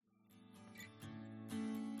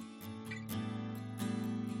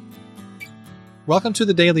Welcome to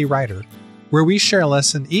the Daily Writer, where we share a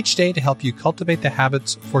lesson each day to help you cultivate the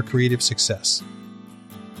habits for creative success.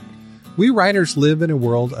 We writers live in a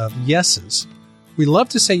world of yeses. We love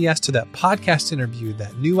to say yes to that podcast interview,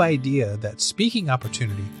 that new idea, that speaking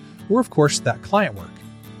opportunity, or of course, that client work.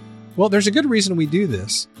 Well, there's a good reason we do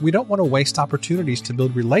this. We don't want to waste opportunities to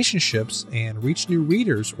build relationships and reach new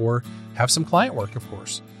readers or have some client work, of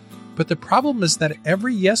course. But the problem is that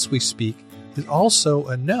every yes we speak is also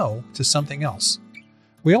a no to something else.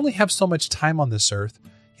 We only have so much time on this earth,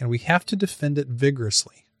 and we have to defend it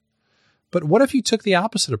vigorously. But what if you took the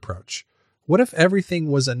opposite approach? What if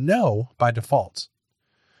everything was a no by default?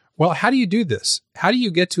 Well, how do you do this? How do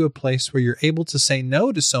you get to a place where you're able to say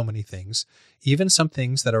no to so many things, even some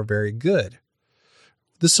things that are very good?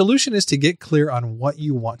 The solution is to get clear on what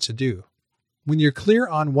you want to do. When you're clear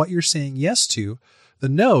on what you're saying yes to, the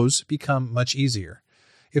no's become much easier.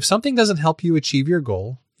 If something doesn't help you achieve your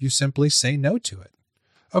goal, you simply say no to it.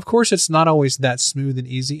 Of course, it's not always that smooth and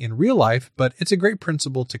easy in real life, but it's a great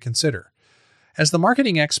principle to consider. As the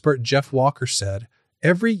marketing expert Jeff Walker said,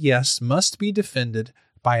 every yes must be defended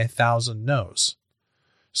by 1,000 no's.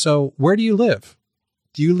 So where do you live?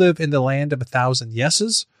 Do you live in the land of 1,000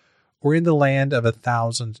 yeses or in the land of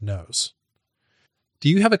 1,000 no's? Do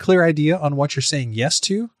you have a clear idea on what you're saying yes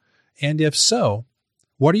to? And if so,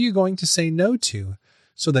 what are you going to say no to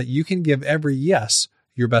so that you can give every yes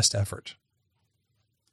your best effort?